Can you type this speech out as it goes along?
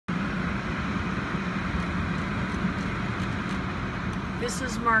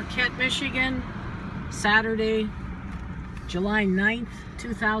This is Marquette, Michigan, Saturday, July 9th,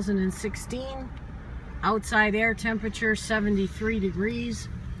 2016. Outside air temperature 73 degrees,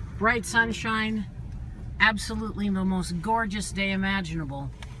 bright sunshine, absolutely the most gorgeous day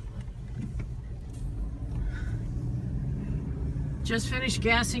imaginable. Just finished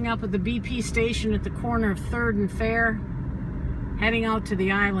gassing up at the BP station at the corner of 3rd and Fair, heading out to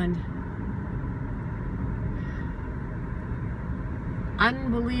the island.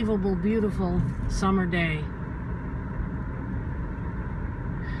 Unbelievable, beautiful summer day.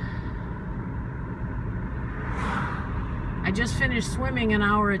 I just finished swimming an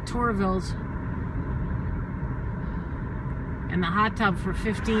hour at Tourville's in the hot tub for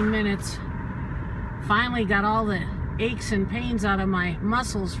 15 minutes. Finally got all the aches and pains out of my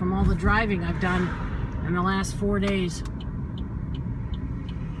muscles from all the driving I've done in the last 4 days.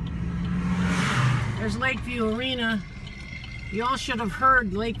 There's Lakeview Arena. You all should have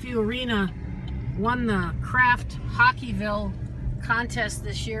heard Lakeview Arena won the Kraft Hockeyville contest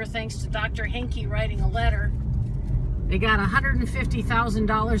this year thanks to Dr. Henke writing a letter. They got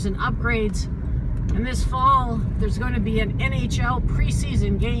 $150,000 in upgrades, and this fall there's going to be an NHL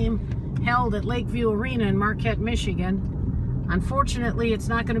preseason game held at Lakeview Arena in Marquette, Michigan. Unfortunately, it's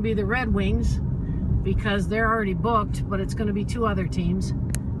not going to be the Red Wings because they're already booked, but it's going to be 2 other teams.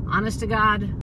 Honest to God,